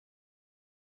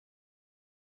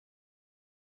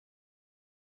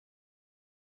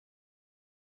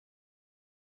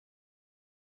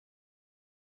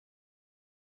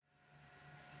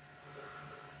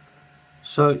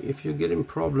So if you're getting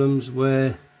problems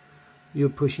where you're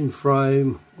pushing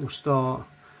frame or start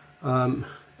and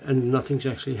nothing's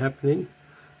actually happening,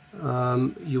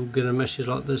 you'll get a message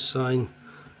like this saying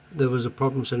there was a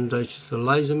problem sending data to the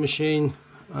laser machine,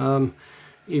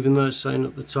 even though it's saying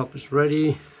at the top it's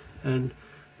ready, and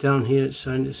down here it's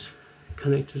saying it's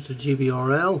connected to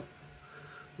GBRL,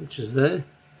 which is there,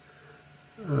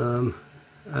 and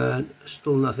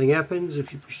still nothing happens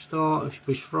if you push start, if you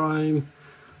push frame.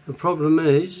 The problem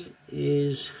is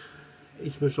it's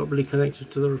most probably connected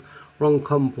to the wrong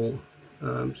COM port.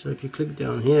 So if you click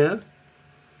down here,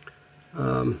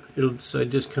 it'll say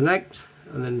disconnect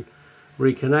and then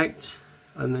reconnect,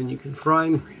 and then you can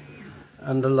frame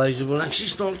and the laser will actually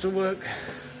start to work.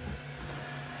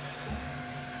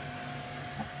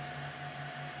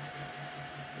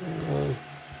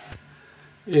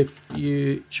 If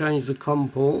you change the COM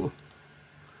port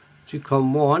to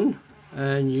COM 1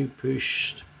 and you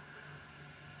push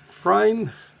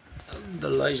frame, the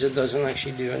laser doesn't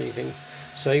actually do anything.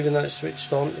 So even though it's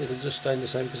switched on, it'll just stay in the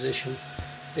same position.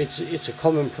 It's a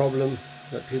common problem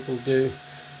that people do,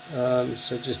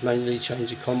 so just manually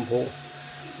change the COM port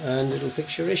and it'll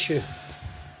fix your issue.